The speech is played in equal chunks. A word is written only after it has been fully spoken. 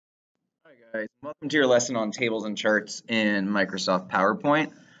Hi guys, welcome to your lesson on tables and charts in Microsoft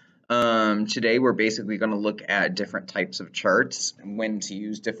PowerPoint. Today we're basically going to look at different types of charts, when to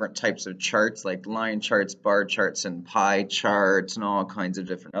use different types of charts like line charts, bar charts, and pie charts, and all kinds of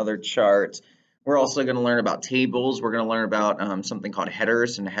different other charts. We're also going to learn about tables. We're going to learn about something called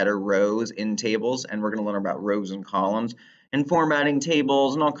headers and header rows in tables, and we're going to learn about rows and columns and formatting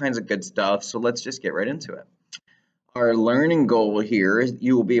tables and all kinds of good stuff. So let's just get right into it. Our learning goal here is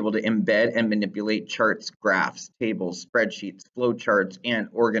you will be able to embed and manipulate charts, graphs, tables, spreadsheets, flowcharts, and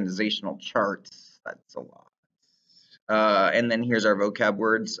organizational charts. That's a lot. And then here's our vocab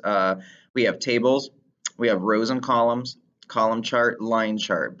words. We have tables, we have rows and columns, column chart, line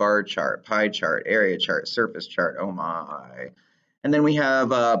chart, bar chart, pie chart, area chart, surface chart. Oh my. And then we have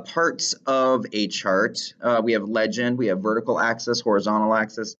parts of a chart. We have legend, we have vertical axis, horizontal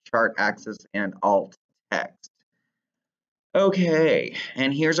axis, chart axis, and alt text. Okay,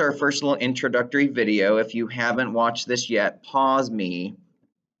 and here's our first little introductory video. If you haven't watched this yet, pause me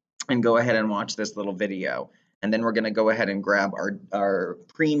and go ahead and watch this little video. And then we're going to go ahead and grab our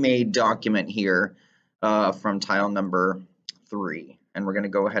pre-made document here from tile number 3. And we're going to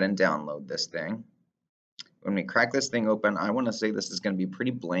go ahead and download this thing. When we crack this thing open, I want to say this is going to be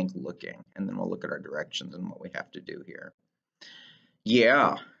pretty blank looking. And then we'll look at our directions and what we have to do here.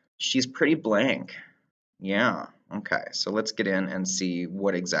 Yeah, she's pretty blank. Yeah, okay, so let's get in and see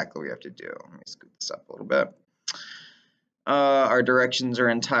what exactly we have to do. Let me scoot this up a little bit. Our directions are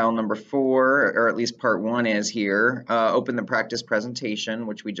in tile number 4, or at least part 1 is here. Open the practice presentation,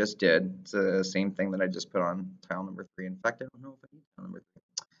 which we just did. It's the same thing that I just put on tile number 3. In fact, I don't know if I need tile number 3.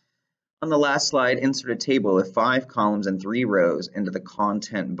 On the last slide, insert a table with 5 columns and 3 rows into the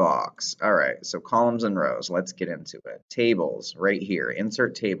content box. All right, so columns and rows, let's get into it. Tables, right here,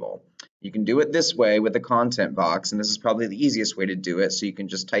 insert table. You can do it this way with the content box, and this is probably the easiest way to do it, so you can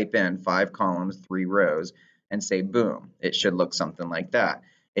just type in 5 columns, 3 rows, and say boom. It should look something like that.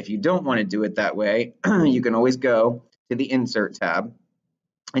 If you don't want to do it that way, you can always go to the Insert tab,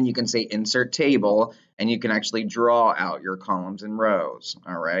 and you can say Insert Table, and you can actually draw out your columns and rows,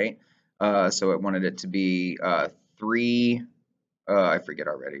 all right? So it wanted it to be 3, I forget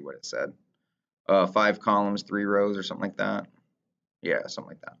already what it said, 5 columns, 3 rows or something like that. Yeah,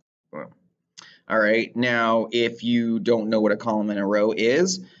 something like that. Boom. All right, now if you don't know what a column and a row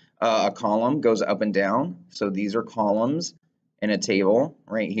is, a column goes up and down. So these are columns in a table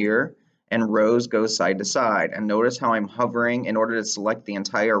right here, and rows go side to side. And notice how I'm hovering in order to select the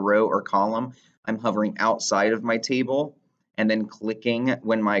entire row or column. I'm hovering outside of my table and then clicking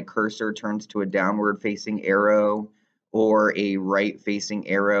when my cursor turns to a downward facing arrow or a right facing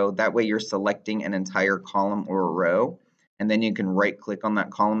arrow. That way you're selecting an entire column or a row, and then you can right click on that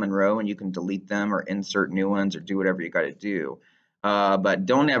column and row and you can delete them or insert new ones or do whatever you got to do. But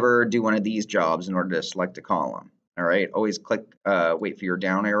don't ever do one of these jobs in order to select a column. All right, always click, wait for your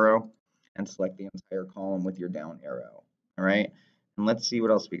down arrow and select the entire column with your down arrow. All right, and let's see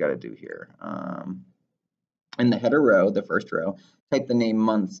what else we got to do here. In the header row, the first row, type the name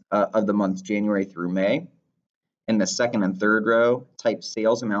months of the months January through May. In the second and third row, type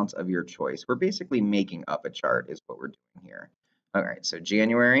sales amounts of your choice. We're basically making up a chart is what we're doing here. All right, so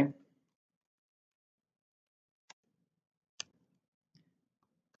January,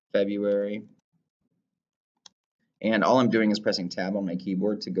 February, and all I'm doing is pressing tab on my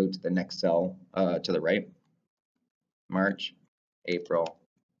keyboard to go to the next cell to the right. March, April,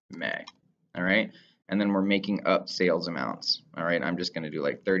 May. All right, and then we're making up sales amounts. All right, I'm just going to do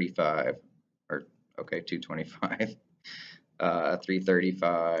like 35, or okay, 225,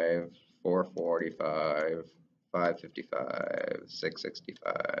 335, 445, 555,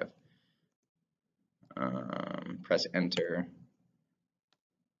 665. Press enter.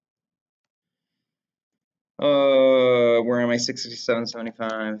 Where am I? 667,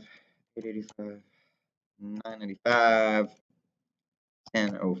 75, 885, 995,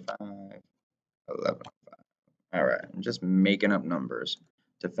 1005, 1105. All right, I'm just making up numbers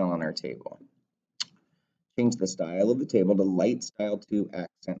to fill in our table. Change the style of the table to light style 2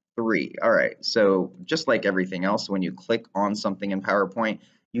 accent 3. All right, so just like everything else, when you click on something in PowerPoint,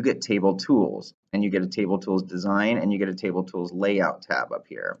 you get table tools, and you get a table tools design, and you get a table tools layout tab up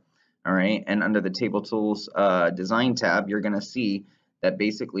here. All right, and under the table tools design tab, you're going to see that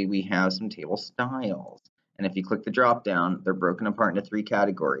basically we have some table styles. And if you click the drop down, they're broken apart into 3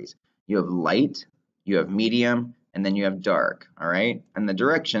 categories. You have light, you have medium, and then you have dark. All right, and the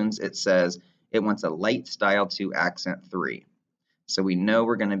directions, it says it wants a light style 2 accent 3. So we know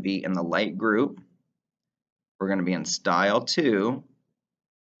we're going to be in the light group. We're going to be in style 2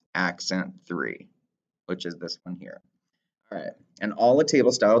 accent 3, which is this one here. All right, And all a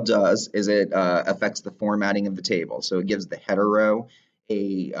table style does is it affects the formatting of the table. So it gives the header row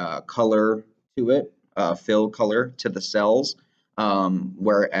a color to it, fill color to the cells,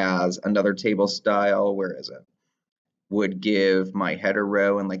 whereas another table style, where is it, would give my header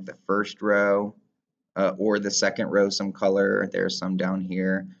row and like the first row or the second row some color. There's some down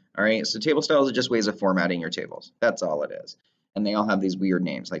here. All right, so table styles are just ways of formatting your tables. That's all it is. And they all have these weird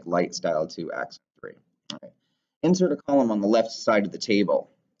names like light style 2, accent 3. All right. Insert a column on the left side of the table.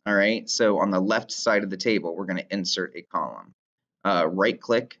 All right, so on the left side of the table, we're going to insert a column. Right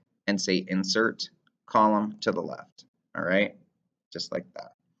click and say insert column to the left. All right, just like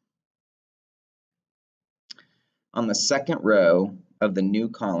that. On the second row of the new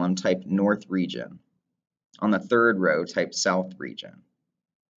column, type North region. On the third row, type South region.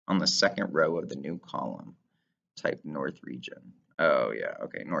 On the second row of the new column, type North region. Oh yeah,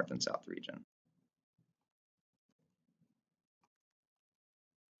 okay, North and South region.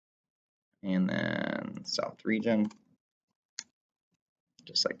 And then South region,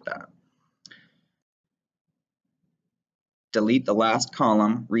 just like that. Delete the last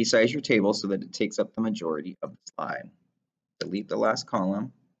column, resize your table so that it takes up the majority of the slide. Delete the last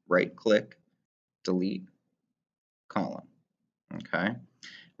column, right click, delete column, okay?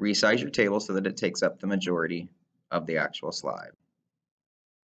 Resize your table so that it takes up the majority of the actual slide.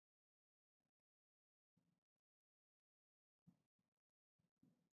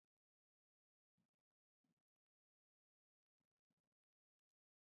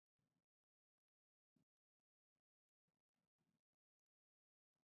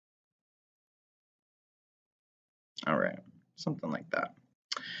 All right, something like that.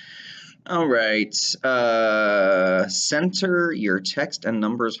 All right, center your text and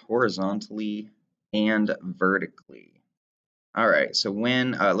numbers horizontally and vertically. All right, so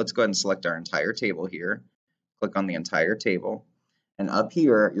when, let's go ahead and select our entire table here. Click on the entire table. And up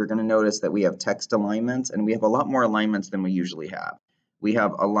here, you're gonna notice that we have text alignments, and we have a lot more alignments than we usually have. We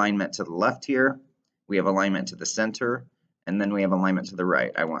have alignment to the left here, we have alignment to the center, and then we have alignment to the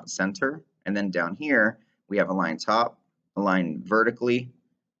right. I want center, and then down here, we have align top, align vertically,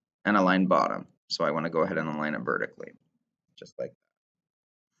 and align bottom. So I want to go ahead and align it vertically, just like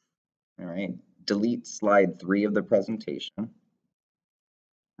that. All right, delete slide 3 of the presentation.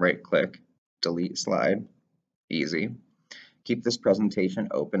 Right click, delete slide, easy. Keep this presentation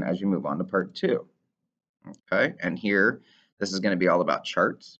open as you move on to part 2. Okay, and here, this is going to be all about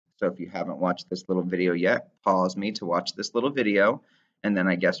charts. So if you haven't watched this little video yet, pause me to watch this little video, and then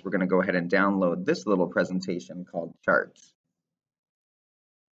I guess we're going to go ahead and download this little presentation called charts.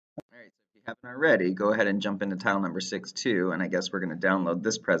 All right, so if you haven't already, go ahead and jump into tile number 6 too, and I guess we're going to download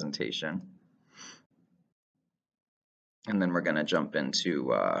this presentation. And then we're going to jump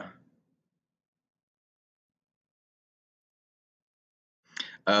into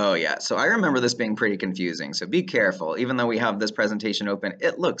oh yeah, so I remember this being pretty confusing, so be careful. Even though we have this presentation open,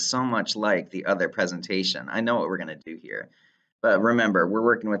 it looks so much like the other presentation. I know what we're going to do here. But remember, we're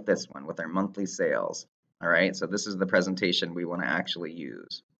working with this one, with our monthly sales. All right, so this is the presentation we want to actually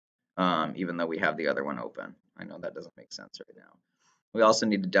use, even though we have the other one open. I know that doesn't make sense right now. We also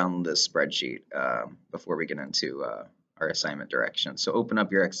need to download this spreadsheet before we get into our assignment directions. So open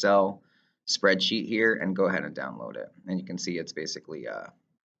up your Excel spreadsheet here and go ahead and download it. And you can see it's basically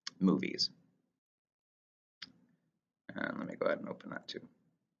movies. And let me go ahead and open that too.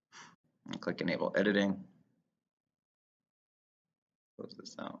 And click Enable Editing. Close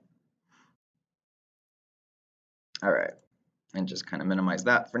this out. All right, and just kind of minimize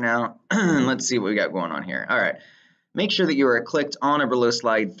that for now. Let's see what we got going on here. All right, make sure that you are clicked on or below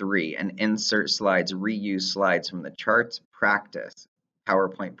slide 3 and insert slides, reuse slides from the charts practice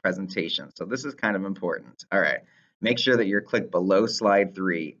PowerPoint presentation. So this is kind of important. All right, make sure that you're clicked below slide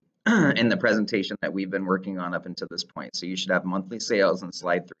 3 in the presentation that we've been working on up until this point. So you should have monthly sales in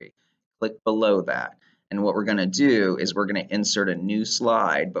slide 3. Click below that. And what we're going to do is we're going to insert a new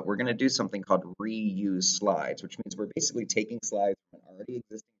slide, but we're going to do something called reuse slides, which means we're basically taking slides from an already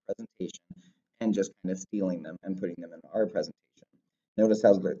existing presentation and just kind of stealing them and putting them in our presentation. Notice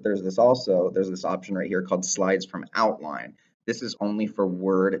how there's this option right here called slides from outline. This is only for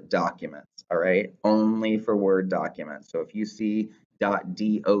Word documents, all right? Only for Word documents. So if you see .doc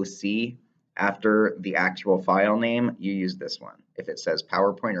after the actual file name, you use this one. If it says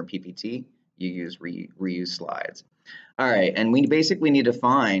PowerPoint or PPT, you use reuse slides. All right, and we basically need to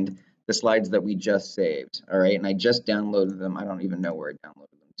find the slides that we just saved. All right, and I just downloaded them. I don't even know where I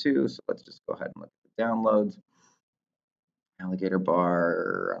downloaded them to, so let's just go ahead and look at the downloads. Alligator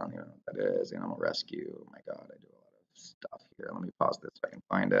bar, I don't even know what that is. Animal rescue. Oh my God, I do a lot of stuff here. Let me pause this so I can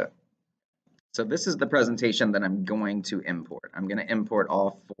find it. So this is the presentation that I'm going to import. I'm going to import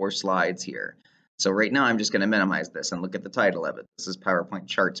all 4 slides here. So right now I'm just going to minimize this and look at the title of it. This is PowerPoint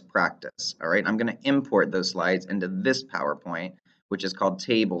Charts Practice. All right, I'm going to import those slides into this PowerPoint, which is called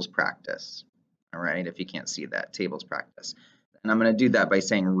Tables Practice. All right, if you can't see that, Tables Practice. And I'm going to do that by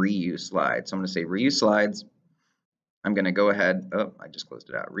saying reuse slides. So I'm going to say reuse slides. I'm going to go ahead, oh, I just closed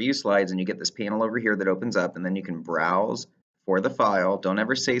it out. Reuse slides, and you get this panel over here that opens up, and then you can browse for the file. Don't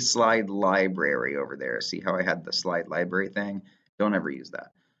ever say slide library over there. See how I had the slide library thing? Don't ever use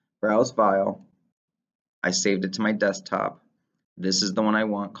that. Browse file. I saved it to my desktop. This is the one I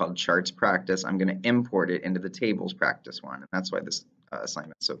want, called Charts Practice. I'm going to import it into the Tables Practice one, and that's why this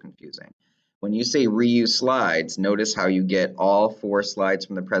assignment is so confusing. When you say reuse slides, notice how you get all 4 slides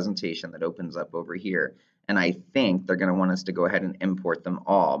from the presentation that opens up over here. And I think they're going to want us to go ahead and import them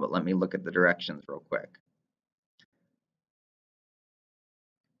all, but let me look at the directions real quick.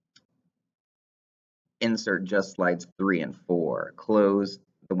 Insert just slides 3 and 4. Close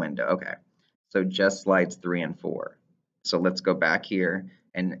the window. Okay, so just slides 3 and 4. So let's go back here,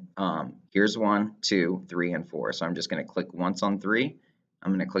 and here's 1, 2, 3, and 4. So I'm just going to click once on 3.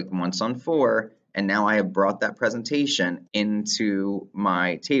 I'm going to click once on 4, and now I have brought that presentation into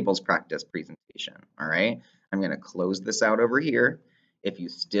my tables practice presentation. All right, I'm going to close this out over here. If you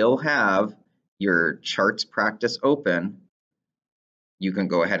still have your charts practice open, you can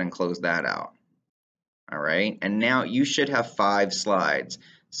go ahead and close that out. All right, and now you should have 5 slides.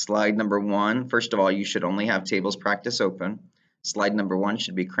 Slide number 1, first of all, you should only have tables practice open. Slide number 1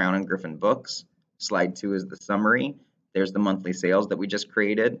 should be Crown and Griffin books. Slide 2 is the summary. There's the monthly sales that we just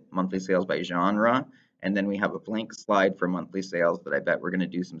created, monthly sales by genre. And then we have a blank slide for monthly sales that I bet we're going to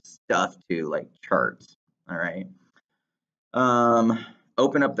do some stuff to, like charts. All right.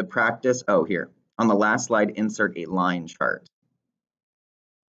 Open up the practice. Oh, here. On the last slide, insert a line chart.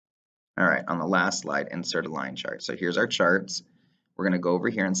 All right, on the last slide, insert a line chart. So here's our charts. We're going to go over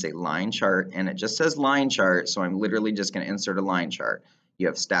here and say line chart, and it just says line chart, so I'm literally just going to insert a line chart. You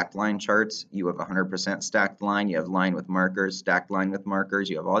have stacked line charts, you have 100% stacked line, you have line with markers, stacked line with markers,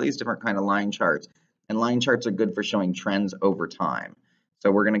 you have all these different kind of line charts, and line charts are good for showing trends over time.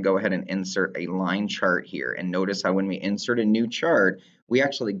 So we're going to go ahead and insert a line chart here, and notice how when we insert a new chart, we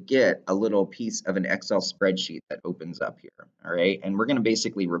actually get a little piece of an Excel spreadsheet that opens up here, all right? And we're going to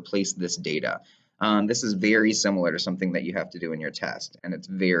basically replace this data. This is very similar to something that you have to do in your test, and it's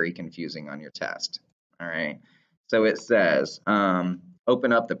very confusing on your test, all right? So it says,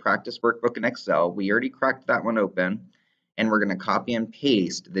 open up the practice workbook in Excel. We already cracked that one open, and we're going to copy and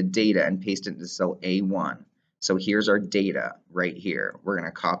paste the data and paste it into cell A1. So here's our data right here. We're going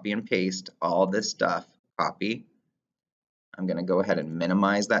to copy and paste all this stuff, copy. I'm going to go ahead and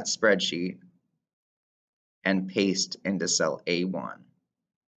minimize that spreadsheet and paste into cell A1.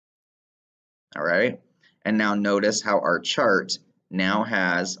 All right, and now notice how our chart now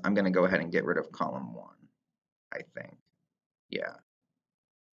has, I'm going to go ahead and get rid of column 1, I think. Yeah.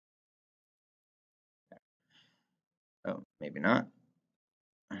 Oh, maybe not.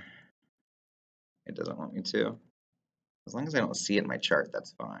 It doesn't want me to. As long as I don't see it in my chart,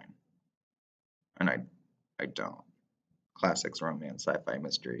 that's fine. And I don't. Classics, romance, sci-fi,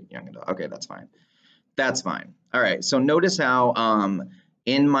 mystery, young adult. Okay, that's fine. That's fine. All right, so notice how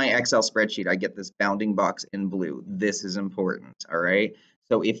in my Excel spreadsheet, I get this bounding box in blue. This is important, all right?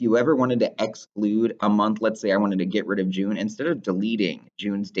 So if you ever wanted to exclude a month, let's say I wanted to get rid of June, instead of deleting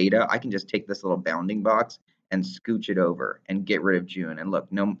June's data, I can just take this little bounding box and scooch it over and get rid of June. And look,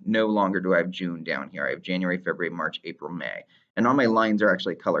 no longer do I have June down here. I have January, February, March, April, May. And all my lines are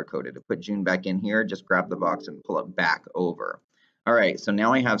actually color-coded. To put June back in here, just grab the box and pull it back over. All right, so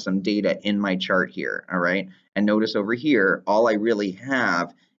now I have some data in my chart here, all right? And notice over here, all I really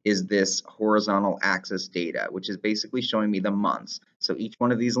have is this horizontal axis data, which is basically showing me the months. So each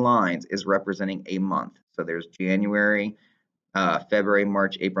one of these lines is representing a month. So there's January, February,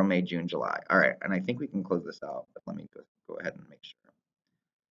 March, April, May, June, July. All right, and I think we can close this out, but let me go ahead and make sure.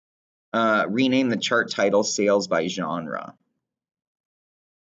 Rename the chart title Sales by Genre.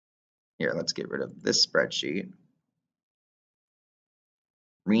 Here, let's get rid of this spreadsheet.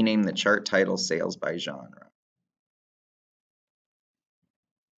 Rename the chart title Sales by Genre.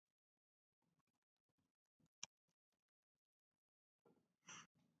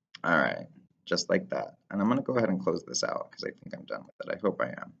 All right, just like that. And I'm going to go ahead and close this out because I think I'm done with it. I hope I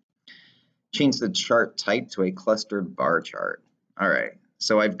am. Change the chart type to a clustered bar chart. All right,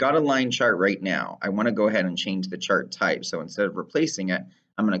 so I've got a line chart right now. I want to go ahead and change the chart type. So instead of replacing it,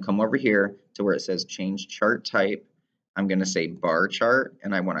 I'm going to come over here to where it says change chart type. I'm going to say bar chart,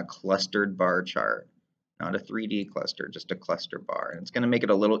 and I want a clustered bar chart. Not a 3D cluster, just a cluster bar. And it's going to make it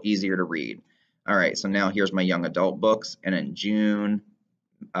a little easier to read. All right, so now here's my young adult books, and in June,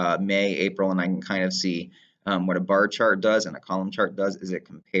 May, April, and I can kind of see what a bar chart does and a column chart does is it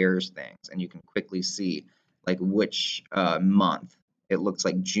compares things, and you can quickly see like which month. It looks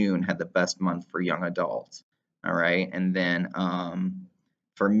like June had the best month for young adults. All right, and then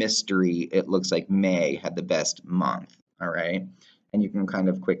for mystery, it looks like May had the best month. All right, and you can kind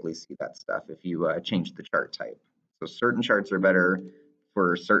of quickly see that stuff if you change the chart type. So certain charts are better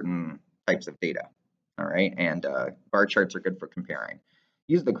for certain types of data. All right, and bar charts are good for comparing.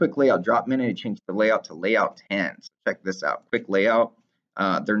 Use the quick layout drop menu to change the layout to layout 10. So check this out. Quick layout,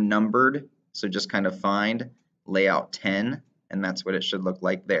 they're numbered, so just kind of find layout 10, and that's what it should look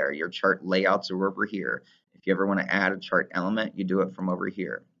like there. Your chart layouts are over here. If you ever want to add a chart element, you do it from over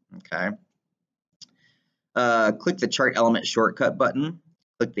here. Okay. Click the chart element shortcut button.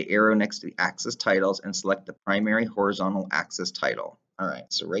 Click the arrow next to the axis titles and select the primary horizontal axis title. All right,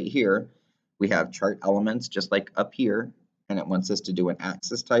 so right here we have chart elements just like up here, and it wants us to do an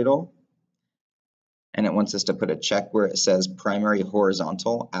axis title, and it wants us to put a check where it says primary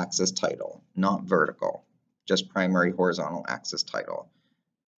horizontal axis title, not vertical, just primary horizontal axis title.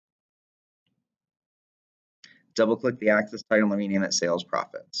 Double click the axis title and rename it sales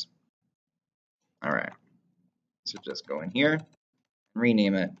profits. All right, so just go in here and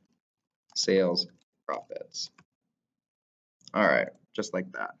rename it sales profits. All right, just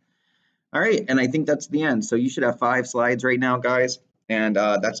like that. All right, and I think that's the end. So you should have 5 slides right now, guys. And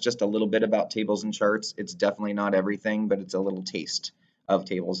that's just a little bit about tables and charts. It's definitely not everything, but it's a little taste of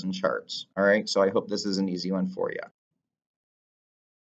tables and charts. All right, so I hope this is an easy one for you.